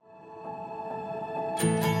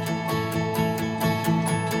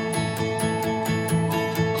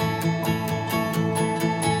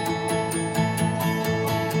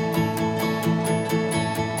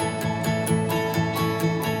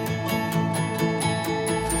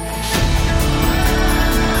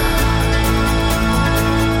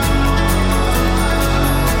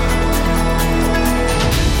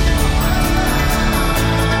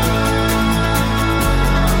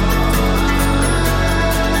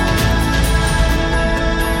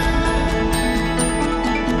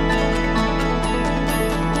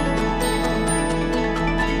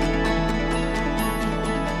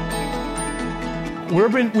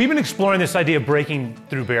We've been exploring this idea of breaking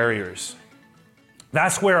through barriers.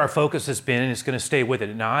 That's where our focus has been, and it's going to stay with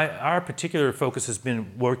it. Now, our particular focus has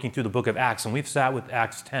been working through the book of Acts, and we've sat with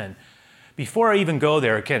Acts 10. Before I even go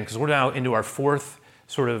there, again, because we're now into our fourth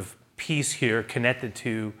sort of piece here connected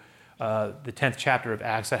to the 10th chapter of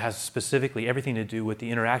Acts that has specifically everything to do with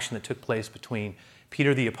the interaction that took place between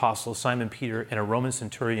Peter the Apostle, Simon Peter, and a Roman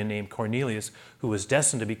centurion named Cornelius, who was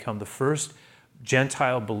destined to become the first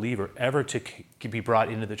Gentile believer ever to be brought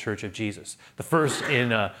into the Church of Jesus. The first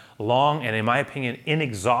in a long and, in my opinion,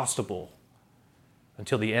 inexhaustible,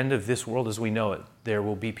 until the end of this world as we know it, there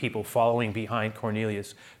will be people following behind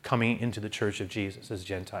Cornelius coming into the Church of Jesus as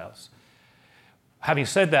Gentiles. Having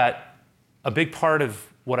said that, a big part of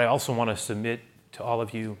what I also want to submit to all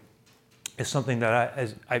of you is something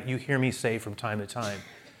that you hear me say from time to time.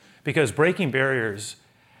 Because breaking barriers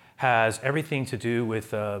has everything to do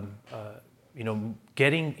with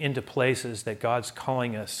getting into places that God's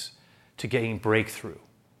calling us to getting breakthrough.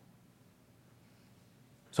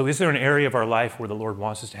 So is there an area of our life where the Lord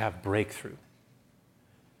wants us to have breakthrough?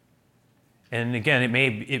 And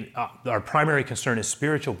again, our primary concern is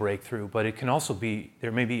spiritual breakthrough, but it can also be,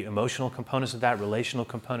 there may be emotional components of that, relational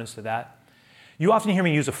components to that. You often hear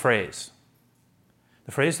me use a phrase.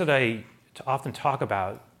 The phrase that I often talk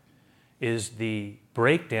about is the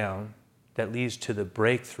breakdown that leads to the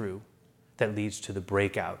breakthrough that leads to the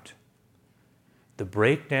breakout. The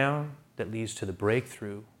breakdown that leads to the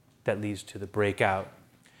breakthrough that leads to the breakout.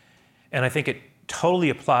 And I think it totally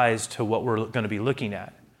applies to what we're going to be looking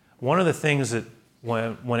at. One of the things that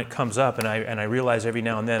when it comes up, and I realize every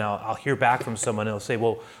now and then I'll hear back from someone and they'll say,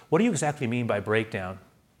 well, what do you exactly mean by breakdown?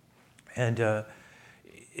 And when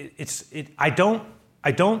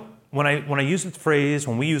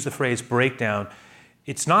we use the phrase breakdown,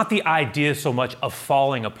 it's not the idea so much of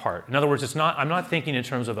falling apart. In other words, I'm not thinking in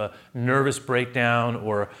terms of a nervous breakdown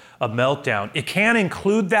or a meltdown. It can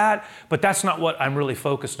include that, but that's not what I'm really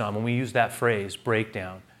focused on when we use that phrase,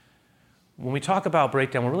 breakdown. When we talk about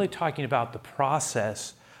breakdown, we're really talking about the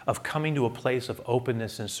process of coming to a place of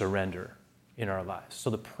openness and surrender in our lives. So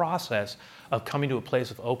the process of coming to a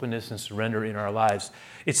place of openness and surrender in our lives,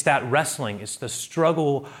 it's that wrestling, it's the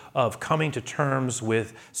struggle of coming to terms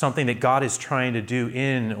with something that God is trying to do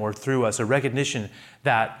in or through us, a recognition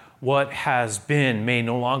that what has been may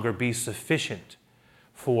no longer be sufficient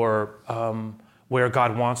for where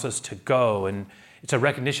God wants us to go. And it's a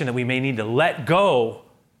recognition that we may need to let go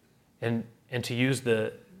and to use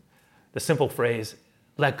the simple phrase,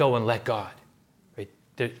 let go and let God. Right?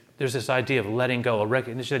 There's this idea of letting go, a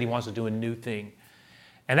recognition that he wants to do a new thing.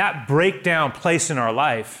 And that breakdown place in our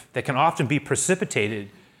life that can often be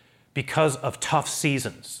precipitated because of tough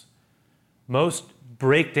seasons. Most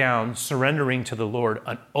breakdown, surrendering to the Lord,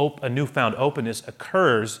 a newfound openness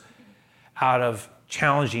occurs out of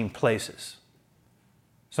challenging places,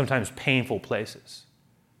 sometimes painful places.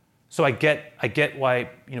 So I get why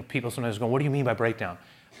people sometimes go, what do you mean by breakdown?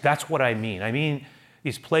 That's what I mean. I mean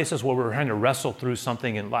these places where we're trying to wrestle through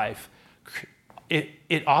something in life.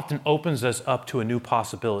 It often opens us up to a new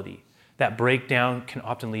possibility. That breakdown can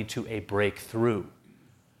often lead to a breakthrough,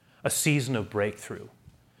 a season of breakthrough.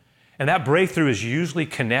 And that breakthrough is usually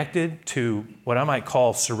connected to what I might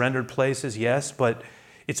call surrendered places, yes, but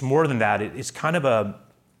it's more than that. It's kind of a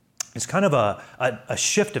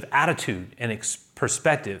shift of attitude and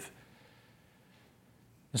perspective.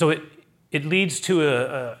 And so it leads to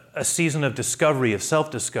a season of discovery, of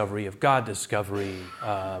self-discovery, of God discovery,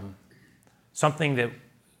 something that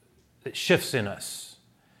shifts in us,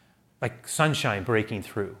 like sunshine breaking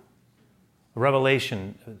through, a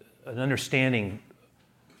revelation, an understanding.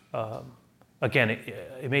 Again,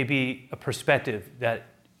 it may be a perspective that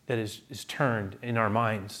is turned in our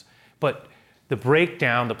minds, but the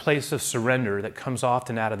breakdown, the place of surrender that comes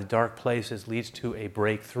often out of the dark places leads to a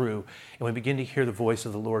breakthrough. And we begin to hear the voice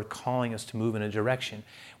of the Lord calling us to move in a direction.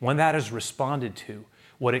 When that is responded to,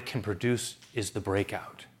 what it can produce is the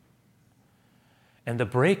breakout. And the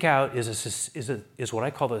breakout is what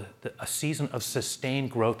I call a season of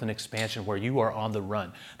sustained growth and expansion where you are on the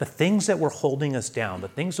run. The things that were holding us down, the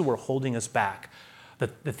things that were holding us back, the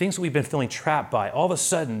things that we've been feeling trapped by, all of a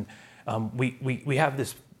sudden we have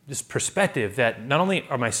this perspective that not only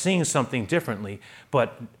am I seeing something differently,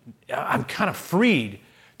 but I'm kind of freed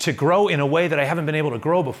to grow in a way that I haven't been able to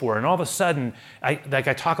grow before. And all of a sudden, I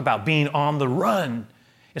talk about being on the run.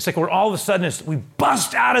 It's like we're all of a sudden, we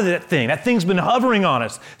bust out of that thing. That thing's been hovering on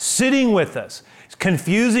us, sitting with us,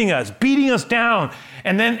 confusing us, beating us down.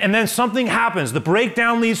 And then something happens. The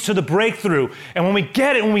breakdown leads to the breakthrough. And when we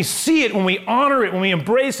get it, when we see it, when we honor it, when we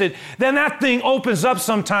embrace it, then that thing opens up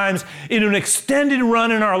sometimes in an extended run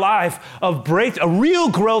in our life of a real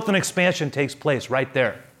growth and expansion takes place right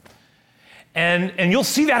there. And you'll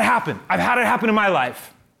see that happen. I've had it happen in my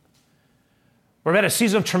life. We're at a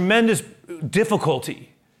season of tremendous difficulty.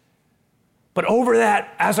 But over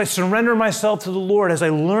that, as I surrender myself to the Lord, as I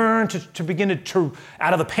learn to begin to,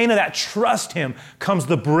 out of the pain of that, trust Him, comes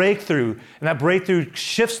the breakthrough. And that breakthrough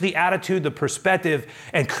shifts the attitude, the perspective,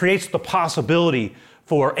 and creates the possibility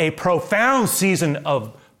for a profound season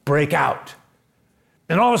of breakout.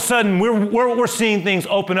 And all of a sudden, we're seeing things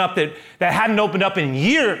open up that hadn't opened up in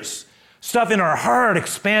years. Stuff in our heart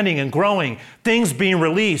expanding and growing, things being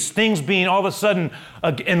released, things being all of a sudden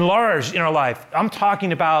enlarged in our life. I'm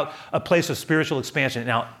talking about a place of spiritual expansion.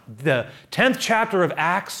 Now, the 10th chapter of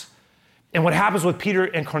Acts and what happens with Peter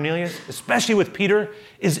and Cornelius, especially with Peter,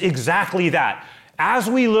 is exactly that. As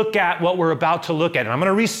we look at what we're about to look at, and I'm going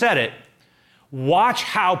to reset it, watch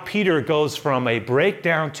how Peter goes from a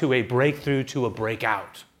breakdown to a breakthrough to a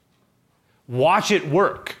breakout. Watch it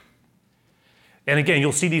work. And again,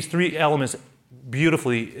 you'll see these three elements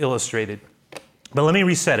beautifully illustrated. But let me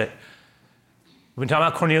reset it. We've been talking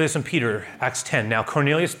about Cornelius and Peter, Acts 10. Now,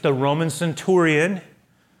 Cornelius, the Roman centurion,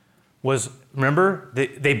 remember,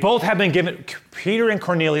 they both had been given, Peter and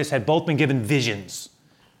Cornelius had both been given visions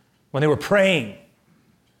when they were praying.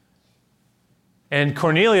 And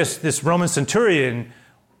Cornelius, this Roman centurion,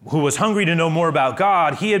 who was hungry to know more about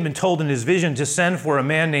God, he had been told in his vision to send for a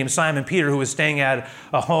man named Simon Peter, who was staying at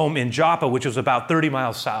a home in Joppa, which was about 30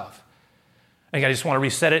 miles south. And I just want to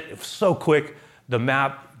reset it. It was so quick, the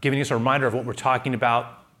map giving us a reminder of what we're talking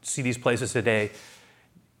about. See these places today.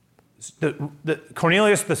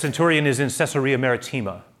 Cornelius, the centurion, is in Caesarea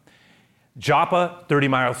Maritima. Joppa, 30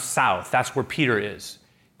 miles south. That's where Peter is.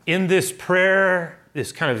 In this prayer,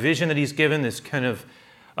 this kind of vision that he's given, this kind of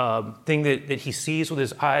thing that he sees with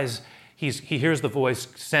his eyes, he hears the voice,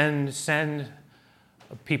 send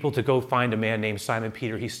people to go find a man named Simon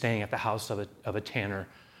Peter. He's staying at the house of a tanner,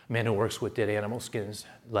 a man who works with dead animal skins,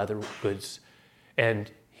 leather goods. And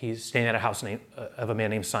he's staying at a house of a man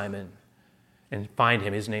named Simon. And find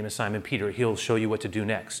him. His name is Simon Peter. He'll show you what to do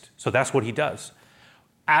next. So that's what he does.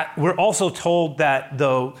 We're also told that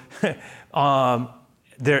though, at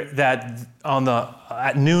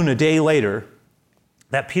noon a day later,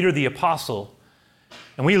 that Peter the apostle,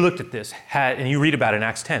 and we looked at this, and you read about it in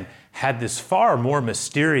Acts 10, had this far more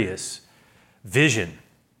mysterious vision.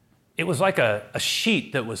 It was like a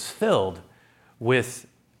sheet that was filled with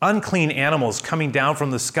unclean animals coming down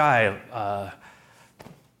from the sky,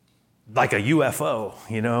 like a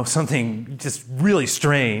UFO, something just really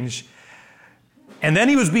strange. And then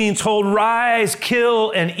he was being told, rise,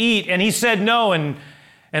 kill, and eat. And he said no, and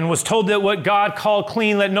was told that what God called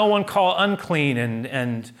clean, let no one call unclean,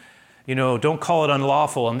 and don't call it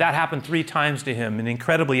unlawful. And that happened 3 times to him. And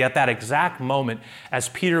incredibly, at that exact moment, as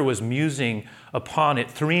Peter was musing upon it,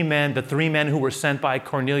 the 3 men who were sent by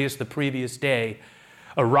Cornelius the previous day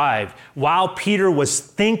arrived. While Peter was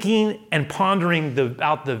thinking and pondering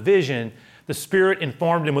about the vision, the Spirit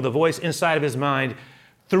informed him with a voice inside of his mind,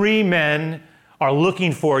 3 men are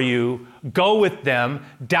looking for you. Go with them.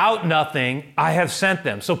 Doubt nothing. I have sent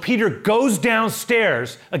them. So Peter goes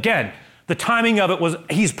downstairs. Again, the timing of it was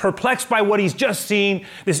he's perplexed by what he's just seen,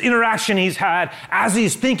 this interaction he's had. As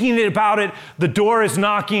he's thinking about it, the door is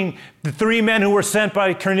knocking. The 3 men who were sent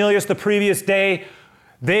by Cornelius the previous day,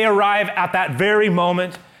 they arrive at that very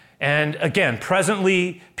moment. And again,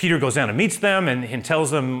 presently, Peter goes down and meets them and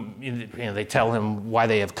tells them, they tell him why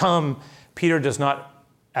they have come. Peter does not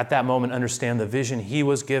at that moment understand the vision he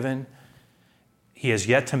was given. He has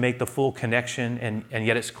yet to make the full connection, and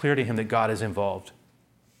yet it's clear to him that God is involved.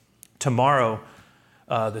 Tomorrow,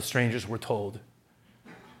 the strangers were told,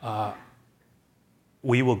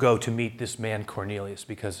 we will go to meet this man Cornelius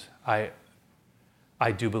because I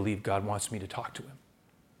do believe God wants me to talk to him.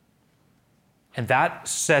 And that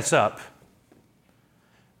sets up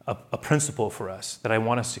a principle for us that I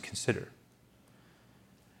want us to consider.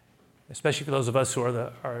 especially for those of us who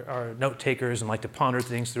are note takers and like to ponder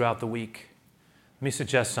things throughout the week, let me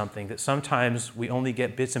suggest something, that sometimes we only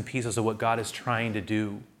get bits and pieces of what God is trying to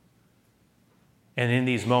do. And in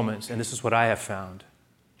these moments, and this is what I have found,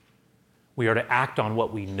 we are to act on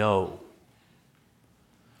what we know.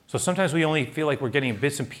 So sometimes we only feel like we're getting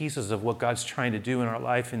bits and pieces of what God's trying to do in our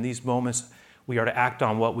life. In these moments, we are to act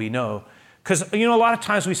on what we know. Because, a lot of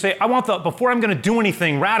times we say, before I'm going to do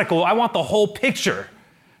anything radical, I want the whole picture.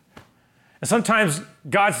 And sometimes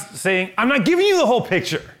God's saying, I'm not giving you the whole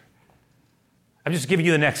picture. I'm just giving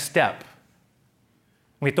you the next step.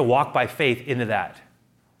 We have to walk by faith into that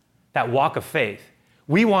walk of faith.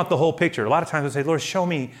 We want the whole picture. A lot of times we say, Lord, show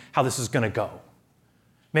me how this is going to go.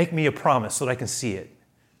 Make me a promise so that I can see it.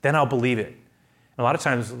 Then I'll believe it. And a lot of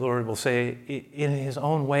times the Lord will say in his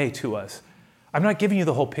own way to us, I'm not giving you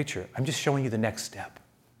the whole picture. I'm just showing you the next step.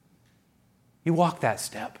 You walk that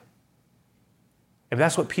step. And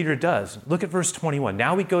that's what Peter does. Look at verse 21.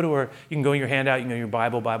 Now we go to you can go in your handout, you can go in your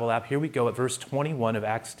Bible app. Here we go at verse 21 of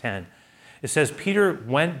Acts 10. It says, Peter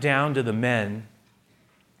went down to the men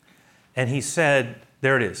and he said,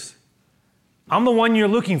 there it is. I'm the one you're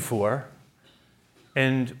looking for.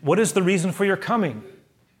 And what is the reason for your coming?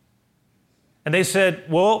 And they said,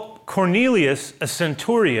 well, Cornelius, a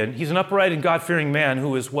centurion, he's an upright and God-fearing man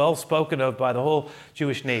who is well spoken of by the whole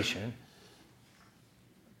Jewish nation.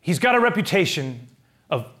 He's got a reputation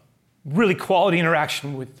of really quality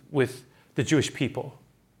interaction with the Jewish people.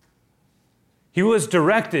 He was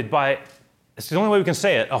directed by, it's the only way we can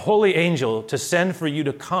say it, a holy angel to send for you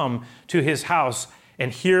to come to his house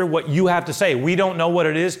and hear what you have to say. We don't know what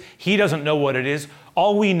it is. He doesn't know what it is.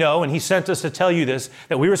 All we know, and he sent us to tell you this,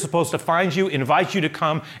 that we were supposed to find you, invite you to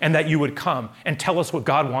come, and that you would come and tell us what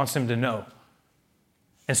God wants him to know.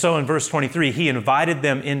 And so in verse 23, he invited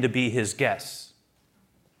them in to be his guests.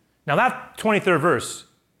 Now that 23rd verse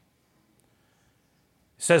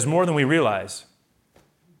says more than we realize.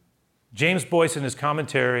 James Boyce in his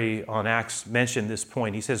commentary on Acts mentioned this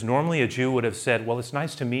point. He says, normally a Jew would have said, well, it's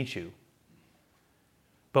nice to meet you,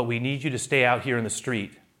 but we need you to stay out here in the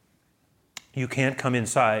street. You can't come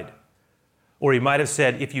inside. Or he might have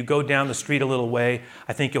said, if you go down the street a little way,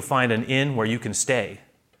 I think you'll find an inn where you can stay.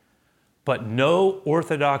 But no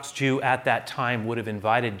Orthodox Jew at that time would have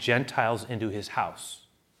invited Gentiles into his house.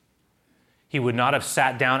 He would not have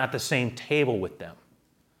sat down at the same table with them.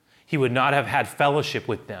 He would not have had fellowship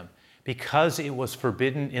with them. Because it was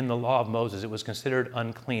forbidden in the law of Moses, it was considered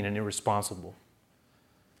unclean and irresponsible.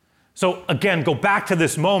 So again, go back to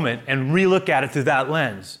this moment and relook at it through that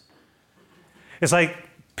lens. It's like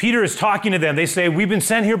Peter is talking to them. They say, we've been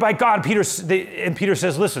sent here by God. And Peter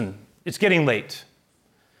says, listen, it's getting late.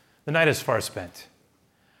 The night is far spent.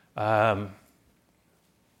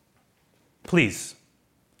 Please.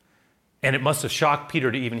 And it must have shocked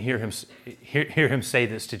Peter to even hear him say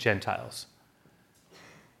this to Gentiles.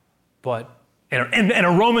 But and a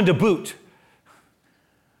Roman to boot.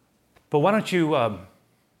 But why don't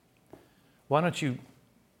you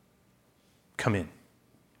come in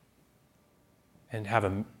and have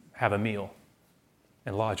a meal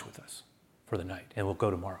and lodge with us for the night, and we'll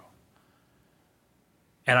go tomorrow.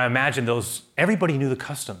 And I imagine everybody knew the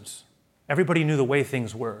customs. Everybody knew the way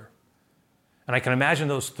things were. And I can imagine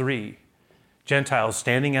those three Gentiles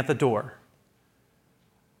standing at the door,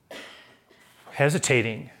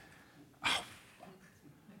 hesitating. Oh,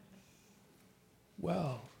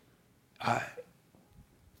 well,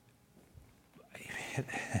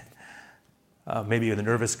 maybe with a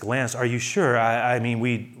nervous glance, are you sure? I mean,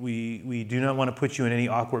 we do not want to put you in any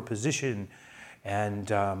awkward position.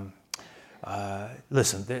 And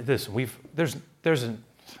listen, there's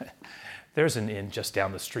an inn just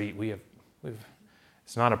down the street.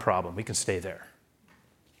 It's not a problem. We can stay there.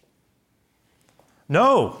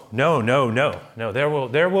 No.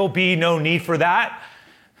 There will be no need for that.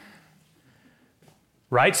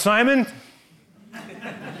 Right, Simon?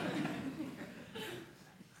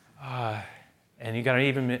 And you got to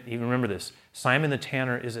even remember this. Simon the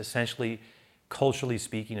tanner is essentially, culturally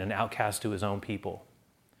speaking, an outcast to his own people.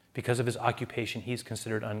 Because of his occupation, he's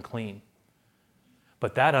considered unclean.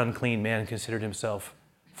 But that unclean man considered himself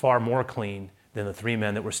far more clean than the three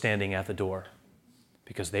men that were standing at the door,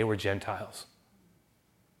 because they were Gentiles.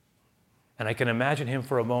 And I can imagine him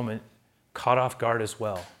for a moment caught off guard as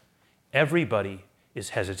well. Everybody is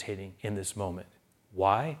hesitating in this moment.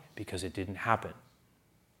 Why? Because it didn't happen.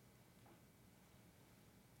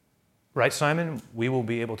 Right, Simon? We will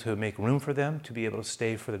be able to make room for them to be able to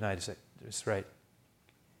stay for the night. Is that right?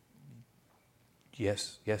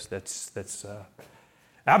 Yes, that's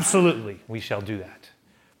absolutely, we shall do that.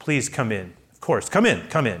 Please come in. Of course, come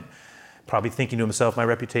in. Probably thinking to himself, my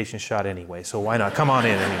reputation's shot anyway, so why not? Come on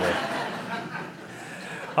in anyway.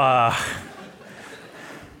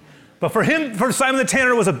 But for him, for Simon the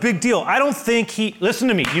Tanner, it was a big deal. I don't think listen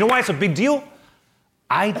to me, you know why it's a big deal?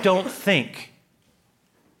 I don't think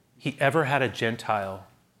he ever had a Gentile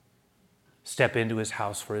step into his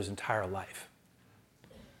house for his entire life.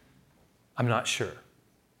 I'm not sure.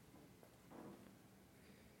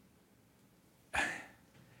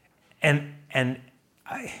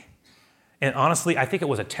 And honestly, I think it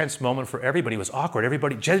was a tense moment for everybody. It was awkward.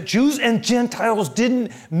 Everybody, Jews and Gentiles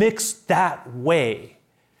didn't mix that way.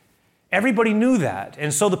 Everybody knew that.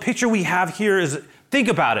 And so the picture we have here is, think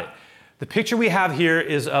about it. The picture we have here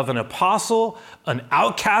is of an apostle, an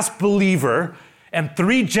outcast believer, and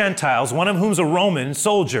 3 Gentiles, one of whom's a Roman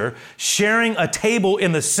soldier, sharing a table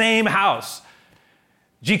in the same house.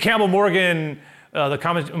 G. Campbell Morgan, one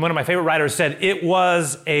of my favorite writers, said, it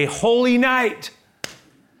was a holy night.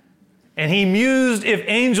 And he mused if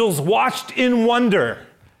angels watched in wonder,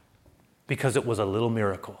 because it was a little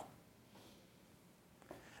miracle.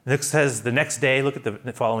 It says the next day, look at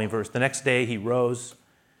the following verse. The next day he rose,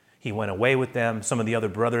 he went away with them. Some of the other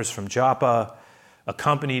brothers from Joppa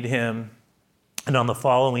accompanied him. And on the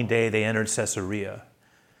following day they entered Caesarea.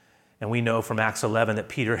 And we know from Acts 11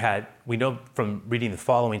 that we know from reading the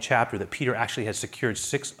following chapter that Peter actually had secured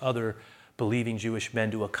 6 other believing Jewish men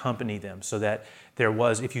to accompany them. So that there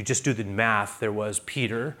was, if you just do the math, there was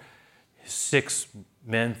Peter, 6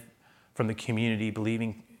 men from the community,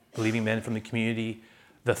 believing men from the community,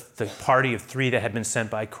 the party of 3 that had been sent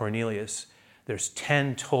by Cornelius. There's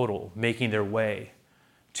 10 total making their way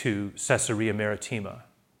to Caesarea Maritima.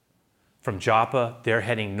 From Joppa, they're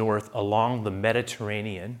heading north along the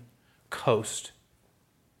Mediterranean coast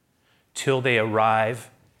till they arrive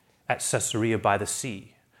at Caesarea by the sea.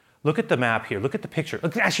 Look at the map here. Look at the picture.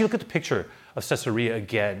 Actually, look at the picture of Caesarea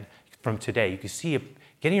again from today. You can see it,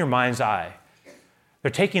 get in your mind's eye.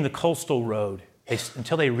 They're taking the coastal road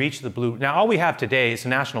until they reach the blue. Now, all we have today is a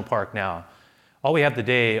national park now. All we have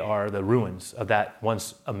today are the ruins of that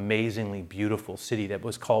once amazingly beautiful city that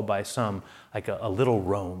was called by some like a little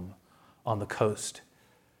Rome on the coast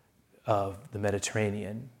of the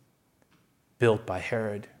Mediterranean, built by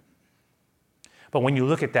Herod. But when you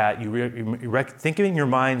look at that, you think in your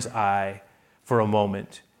mind's eye for a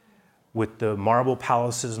moment with the marble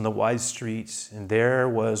palaces and the wide streets, and there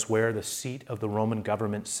was where the seat of the Roman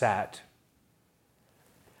government sat.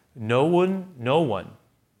 No one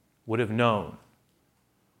would have known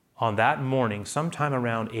on that morning, sometime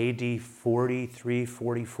around AD 43,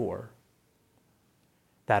 44,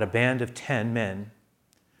 that a band of 10 men,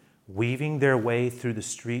 weaving their way through the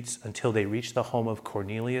streets until they reached the home of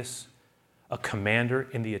Cornelius, a commander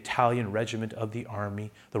in the Italian regiment of the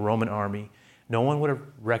army, the Roman army, no one would have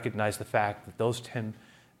recognized the fact that those 10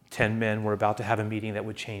 men were about to have a meeting that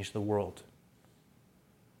would change the world.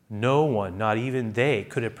 No one, not even they,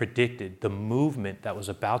 could have predicted the movement that was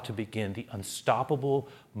about to begin, the unstoppable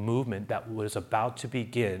movement that was about to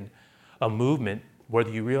begin, a movement,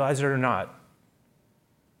 whether you realize it or not,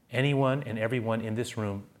 anyone and everyone in this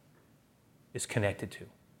room is connected to.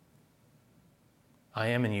 I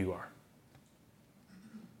am and you are.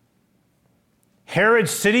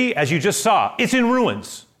 Herod's city, as you just saw, it's in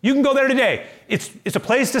ruins. You can go there today. It's a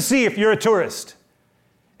place to see if you're a tourist.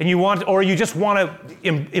 And you just want to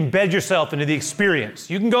embed yourself into the experience.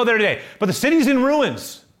 You can go there today. But the city's in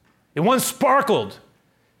ruins. It once sparkled.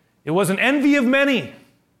 It was an envy of many.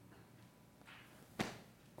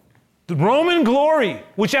 The Roman glory,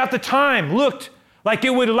 which at the time looked like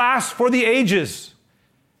it would last for the ages,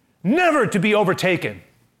 never to be overtaken.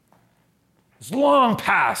 It's long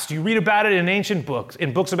past. You read about it in ancient books,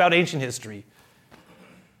 in books about ancient history.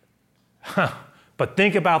 But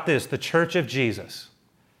think about this, the Church of Jesus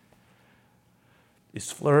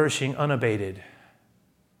is flourishing unabated.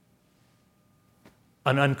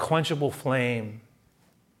 An unquenchable flame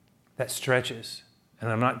that stretches,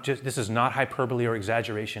 and this is not hyperbole or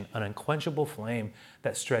exaggeration, an unquenchable flame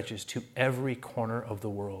that stretches to every corner of the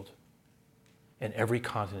world and every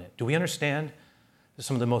continent. Do we understand that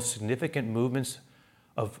some of the most significant movements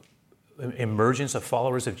of emergence of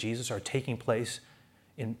followers of Jesus are taking place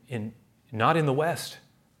not in the West,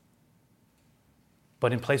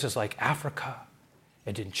 but in places like Africa,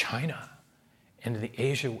 and in China, and in the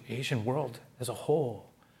Asian world as a whole?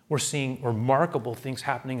 We're seeing remarkable things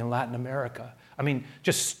happening in Latin America. I mean,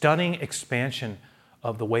 just stunning expansion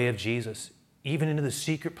of the way of Jesus, even into the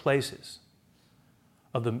secret places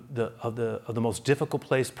of the most difficult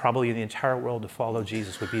place probably in the entire world to follow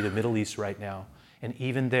Jesus would be the Middle East right now. And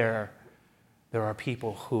even there are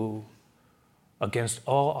people who, against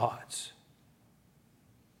all odds,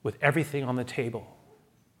 with everything on the table,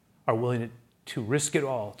 are willing to risk it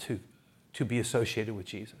all to be associated with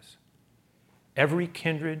Jesus. Every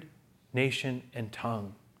kindred, nation, and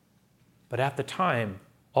tongue. But at the time,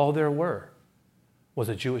 all there were was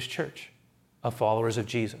a Jewish church of followers of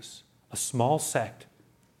Jesus, a small sect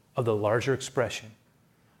of the larger expression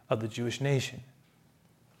of the Jewish nation.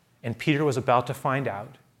 And Peter was about to find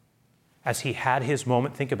out, as he had his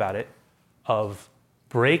moment, think about it, of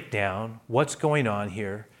breakdown, what's going on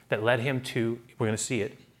here, that led him to, we're going to see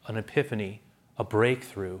it, an epiphany, a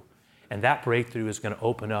breakthrough. And that breakthrough is going to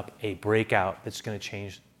open up a breakout that's going to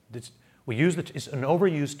change. It's an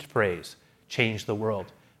overused phrase, change the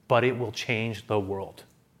world, but it will change the world.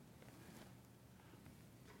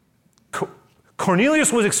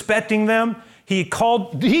 Cornelius was expecting them. He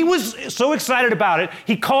was so excited about it,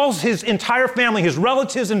 he calls his entire family, his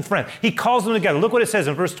relatives and friends. He calls them together. Look what it says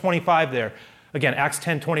in verse 25 there. Again, Acts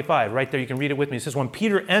 10:25, right there. You can read it with me. It says, when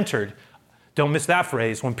Peter entered, don't miss that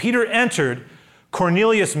phrase. When Peter entered,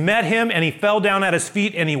 Cornelius met him and he fell down at his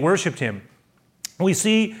feet and he worshiped him. We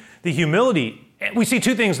see the humility. We see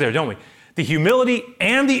two things there, don't we? The humility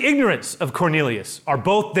and the ignorance of Cornelius are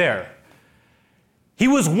both there. He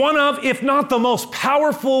was one of, if not the most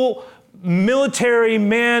powerful military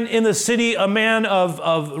man in the city, a man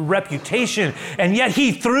of reputation. And yet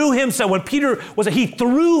he threw himself, he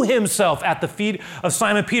threw himself at the feet of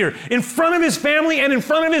Simon Peter, in front of his family and in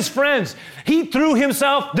front of his friends. He threw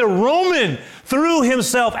himself, the Roman threw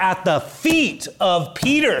himself at the feet of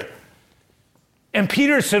Peter. And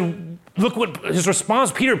Peter said, look what his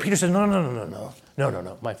response, Peter said,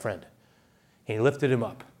 no, my friend. And he lifted him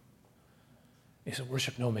up. He said,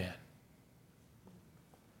 worship no man.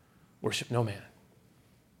 Worship no man.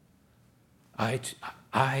 I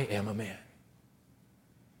am a man.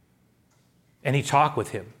 And he talked with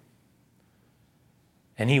him.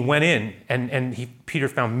 And he went in, and Peter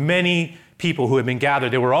found many people who had been gathered.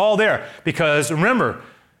 They were all there because remember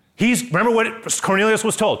what Cornelius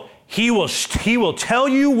was told. He will tell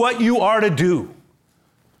you what you are to do.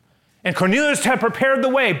 And Cornelius had prepared the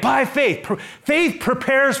way by faith. Faith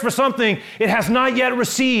prepares for something it has not yet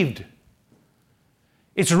received.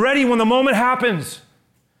 It's ready when the moment happens.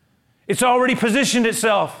 It's already positioned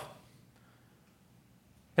itself.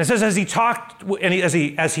 And it says, as he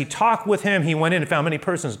talked with him, he went in and found many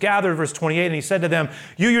persons gathered, verse 28, and he said to them,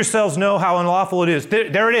 you yourselves know how unlawful it is.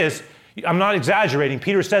 There it is. I'm not exaggerating.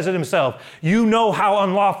 Peter says it himself. You know how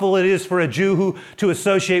unlawful it is for a Jew to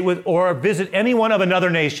associate with or visit anyone of another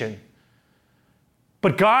nation.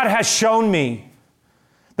 But God has shown me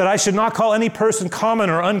that I should not call any person common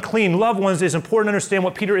or unclean. Loved ones, it's important to understand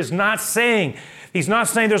what Peter is not saying. He's not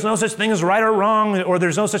saying there's no such thing as right or wrong, or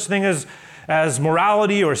there's no such thing as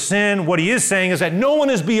morality or sin. What he is saying is that no one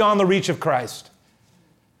is beyond the reach of Christ.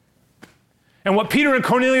 And what Peter and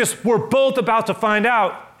Cornelius were both about to find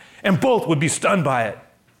out, and both would be stunned by it,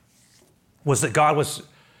 was that God was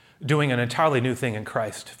doing an entirely new thing in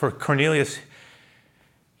Christ. For Cornelius,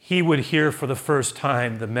 he would hear for the first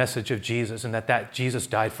time the message of Jesus and that Jesus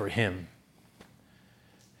died for him.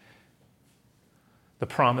 The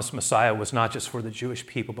promised Messiah was not just for the Jewish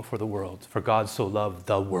people, but for the world. For God so loved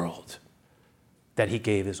the world that he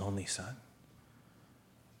gave his only son.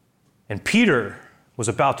 And Peter was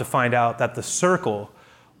about to find out that the circle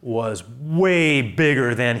was way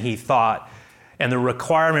bigger than he thought. And the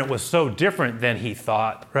requirement was so different than he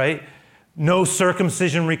thought, right? No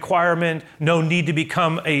circumcision requirement, no need to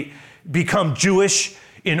become Jewish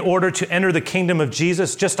in order to enter the kingdom of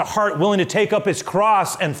Jesus, just a heart willing to take up his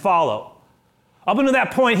cross and follow. Up until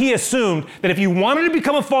that point, he assumed that if you wanted to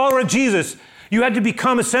become a follower of Jesus, you had to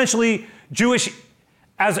become essentially Jewish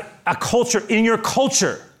as a culture, in your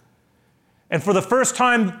culture. And for the first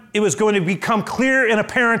time, it was going to become clear and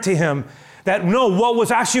apparent to him that no, what was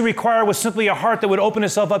actually required was simply a heart that would open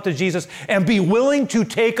itself up to Jesus and be willing to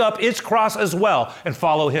take up its cross as well and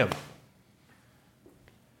follow him.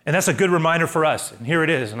 And that's a good reminder for us. And here it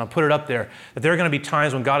is, and I'll put it up there, that there are going to be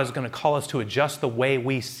times when God is going to call us to adjust the way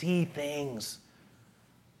we see things,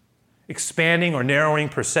 expanding or narrowing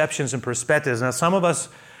perceptions and perspectives. Now, some of us,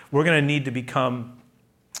 we're going to need to become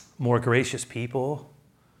more gracious people,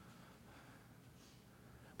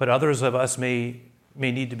 but others of us may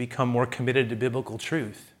need to become more committed to biblical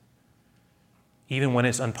truth, even when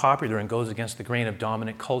it's unpopular and goes against the grain of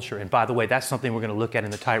dominant culture. And by the way, that's something we're going to look at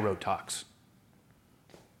in the tightrope talks.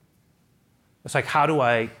 It's like, how do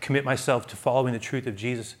I commit myself to following the truth of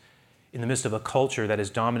Jesus in the midst of a culture that is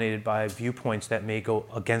dominated by viewpoints that may go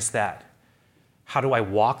against that? How do I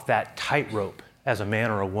walk that tightrope as a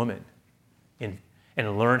man or a woman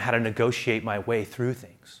and learn how to negotiate my way through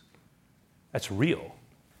things? That's real.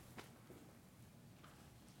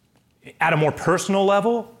 At a more personal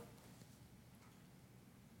level,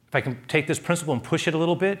 if I can take this principle and push it a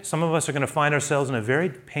little bit, some of us are going to find ourselves in a very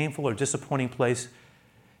painful or disappointing place,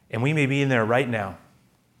 and we may be in there right now.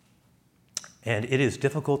 And it is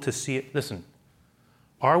difficult to see it. Listen,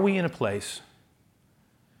 are we in a place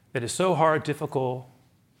that is so hard, difficult,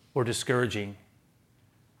 or discouraging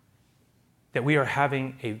that we are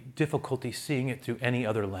having a difficulty seeing it through any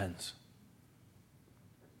other lens?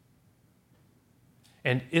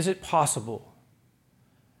 And is it possible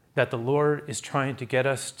that the Lord is trying to get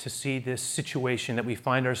us to see this situation that we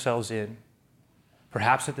find ourselves in,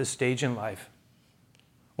 perhaps at this stage in life,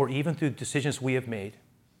 or even through decisions we have made,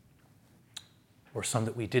 or some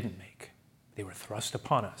that we didn't make? They were thrust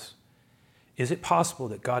upon us. Is it possible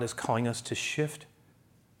that God is calling us to shift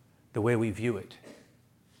the way we view it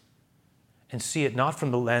and see it not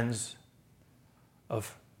from the lens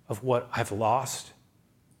of what I've lost,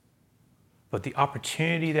 but the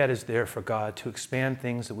opportunity that is there for God to expand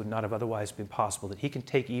things that would not have otherwise been possible, that he can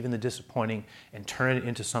take even the disappointing and turn it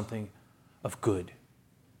into something of good.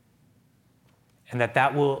 And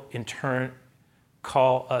that will in turn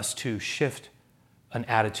call us to shift an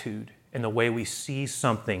attitude in the way we see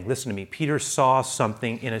something. Listen to me, Peter saw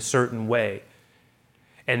something in a certain way,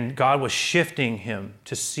 and God was shifting him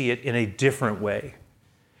to see it in a different way.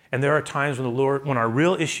 And there are times when our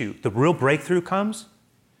real issue, the real breakthrough comes,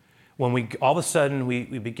 when we all of a sudden we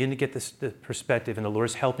begin to get this perspective, and the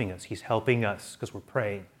Lord's helping us. He's helping us because we're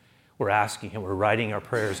praying, we're asking him, we're writing our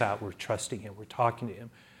prayers out, we're trusting him, we're talking to him.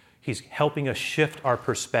 He's helping us shift our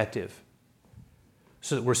perspective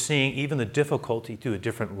so that we're seeing even the difficulty through a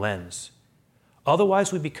different lens.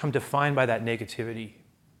 Otherwise, we become defined by that negativity.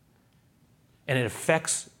 And it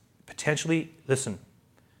affects potentially, listen,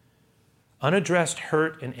 unaddressed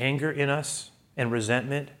hurt and anger in us and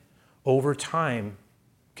resentment over time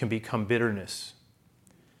can become bitterness.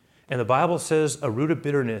 And the Bible says a root of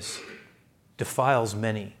bitterness defiles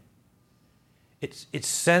many. It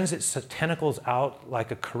sends its tentacles out like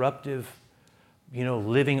a corruptive,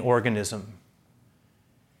 living organism.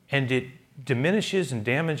 And it diminishes and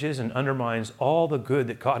damages and undermines all the good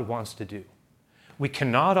that God wants to do. We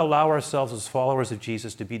cannot allow ourselves as followers of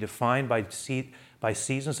Jesus to be defined by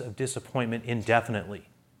seasons of disappointment indefinitely.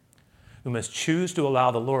 We must choose to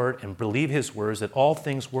allow the Lord and believe his words that all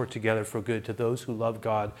things work together for good to those who love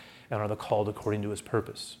God and are the called according to his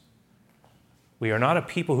purpose. We are not a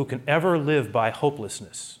people who can ever live by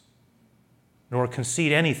hopelessness, nor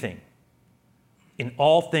concede anything. In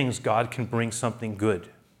all things, God can bring something good,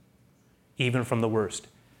 even from the worst.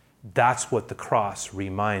 That's what the cross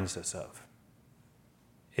reminds us of,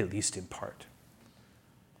 at least in part.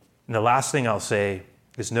 And the last thing I'll say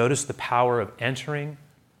is notice the power of entering.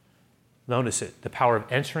 Notice it, the power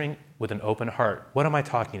of entering with an open heart. What am I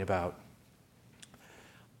talking about?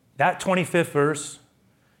 That 25th verse,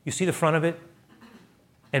 you see the front of it?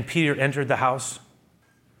 And Peter entered the house.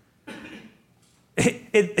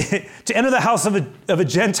 To enter the house of a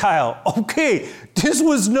Gentile. Okay, this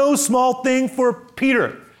was no small thing for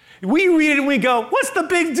Peter. We read it and we go, what's the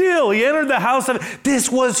big deal? He entered the house of,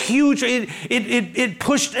 this was huge. It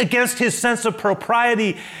pushed against his sense of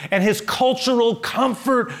propriety, and his cultural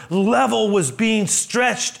comfort level was being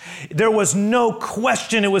stretched. There was no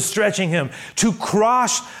question it was stretching him. To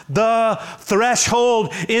cross the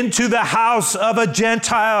threshold into the house of a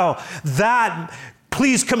Gentile, that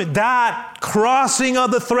crossing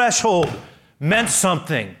of the threshold meant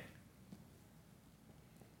something.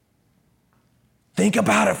 Think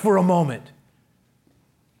about it for a moment.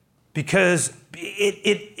 Because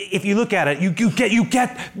if you look at it, you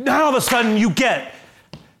get, now all of a sudden you get,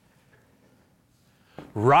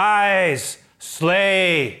 rise,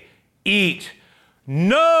 slay, eat.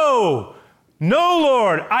 No,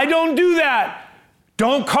 Lord, I don't do that.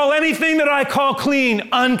 Don't call anything that I call clean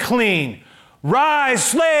unclean. Rise,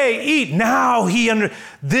 slay, eat. Now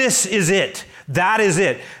this is it. That is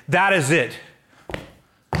it. That is it.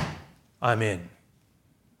 I'm in.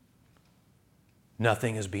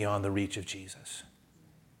 Nothing is beyond the reach of Jesus.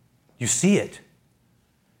 You see it.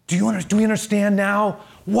 Do we understand now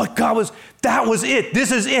what God was? That was it.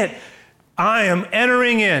 This is it. I am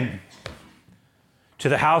entering in to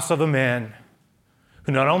the house of a man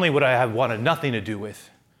who not only would I have wanted nothing to do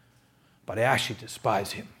with, but I actually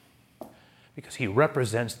despise him because he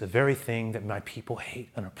represents the very thing that my people hate,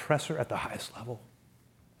 an oppressor at the highest level.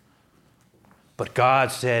 But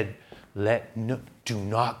God said, do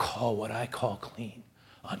not call what I call clean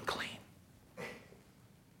unclean.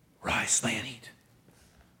 Rise, slay, and eat.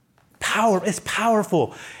 It's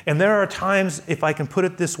powerful. And there are times, if I can put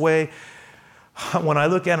it this way, when I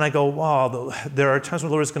look at it and I go, wow, there are times when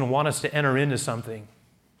the Lord is going to want us to enter into something.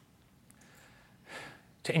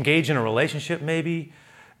 to engage in a relationship maybe.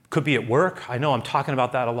 Could be at work. I know I'm talking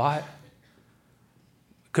about that a lot.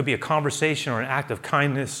 Could be a conversation or an act of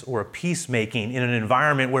kindness or a peacemaking in an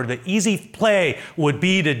environment where the easy play would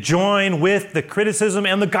be to join with the criticism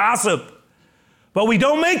and the gossip. But we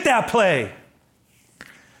don't make that play.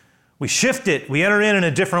 We shift it. We enter in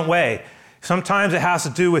a different way. Sometimes it has to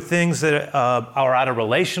do with things that are at a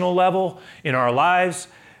relational level in our lives.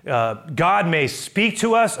 God may speak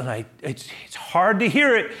to us, and it's hard to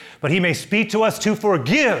hear it, but he may speak to us to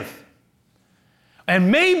forgive. And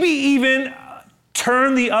maybe even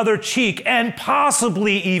turn the other cheek, and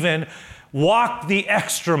possibly even walk the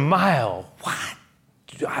extra mile. What?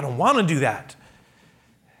 I don't want to do that.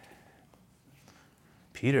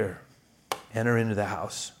 Peter, enter into the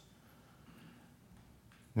house.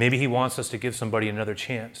 Maybe he wants us to give somebody another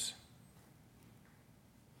chance.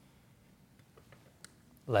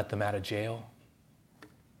 Let them out of jail.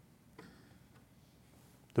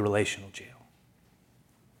 The relational jail.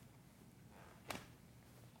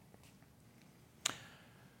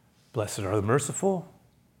 Blessed are the merciful.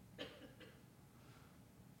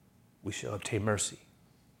 We shall obtain mercy.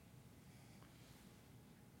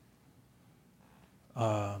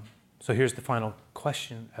 So here's the final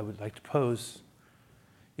question I would like to pose.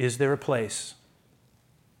 Is there a place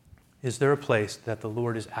that the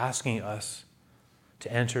Lord is asking us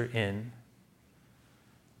to enter in?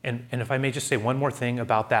 And if I may just say one more thing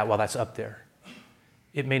about that while that's up there.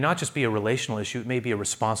 It may not just be a relational issue, it may be a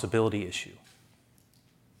responsibility issue.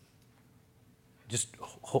 Just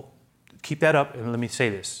keep that up and let me say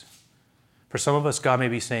this. For some of us, God may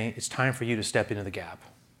be saying, it's time for you to step into the gap.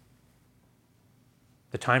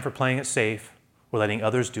 The time for playing it safe or letting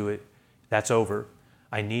others do it, that's over.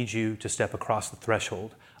 I need you to step across the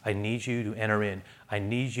threshold. I need you to enter in. I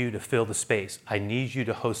need you to fill the space. I need you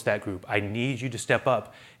to host that group. I need you to step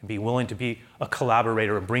up and be willing to be a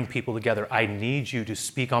collaborator and bring people together. I need you to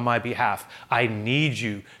speak on my behalf. I need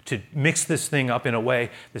you to mix this thing up in a way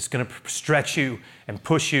that's going to stretch you and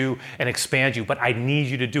push you and expand you, but I need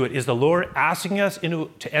you to do it. Is the Lord asking us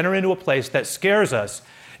to enter into a place that scares us?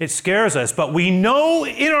 It scares us, but we know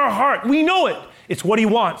in our heart, we know it. It's what he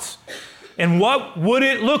wants. And what would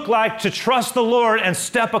it look like to trust the Lord and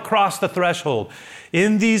step across the threshold?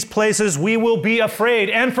 In these places, we will be afraid,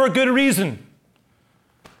 and for good reason.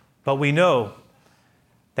 But we know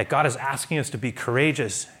that God is asking us to be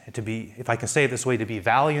courageous and to be, if I can say it this way, to be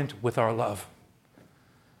valiant with our love.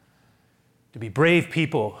 To be brave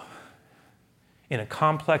people in a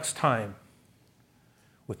complex time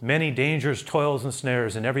with many dangers, toils, and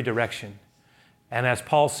snares in every direction. And as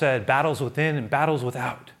Paul said, battles within and battles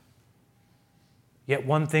without. Yet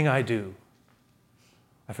one thing I do,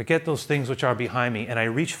 I forget those things which are behind me, and I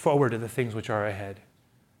reach forward to the things which are ahead.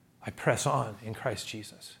 I press on in Christ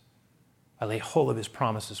Jesus. I lay hold of his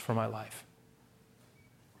promises for my life.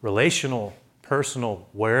 Relational, personal,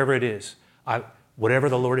 wherever it is, whatever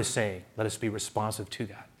the Lord is saying, let us be responsive to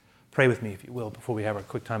that. Pray with me, if you will, before we have our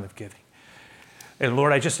quick time of giving. And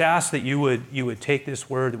Lord, I just ask that you would take this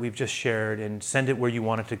word that we've just shared and send it where you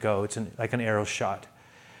want it to go. It's like an arrow shot.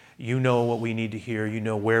 You know what we need to hear. You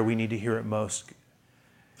know where we need to hear it most.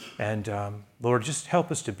 And Lord, just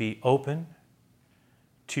help us to be open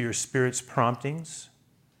to your Spirit's promptings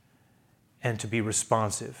and to be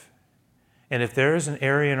responsive. And if there is an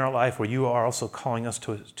area in our life where you are also calling us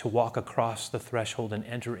to walk across the threshold and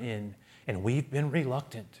enter in, and we've been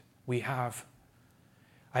reluctant, we have.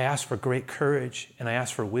 I ask for great courage, and I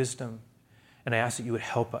ask for wisdom, and I ask that you would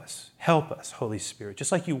help us. Help us, Holy Spirit.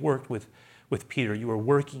 Just like you worked with Peter, you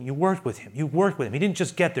worked with him. He didn't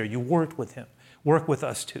just get there, you worked with him. Work with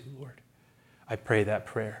us too, Lord. I pray that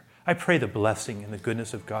prayer. I pray the blessing and the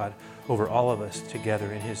goodness of God over all of us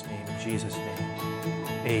together in his name, in Jesus' name.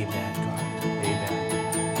 Amen, God.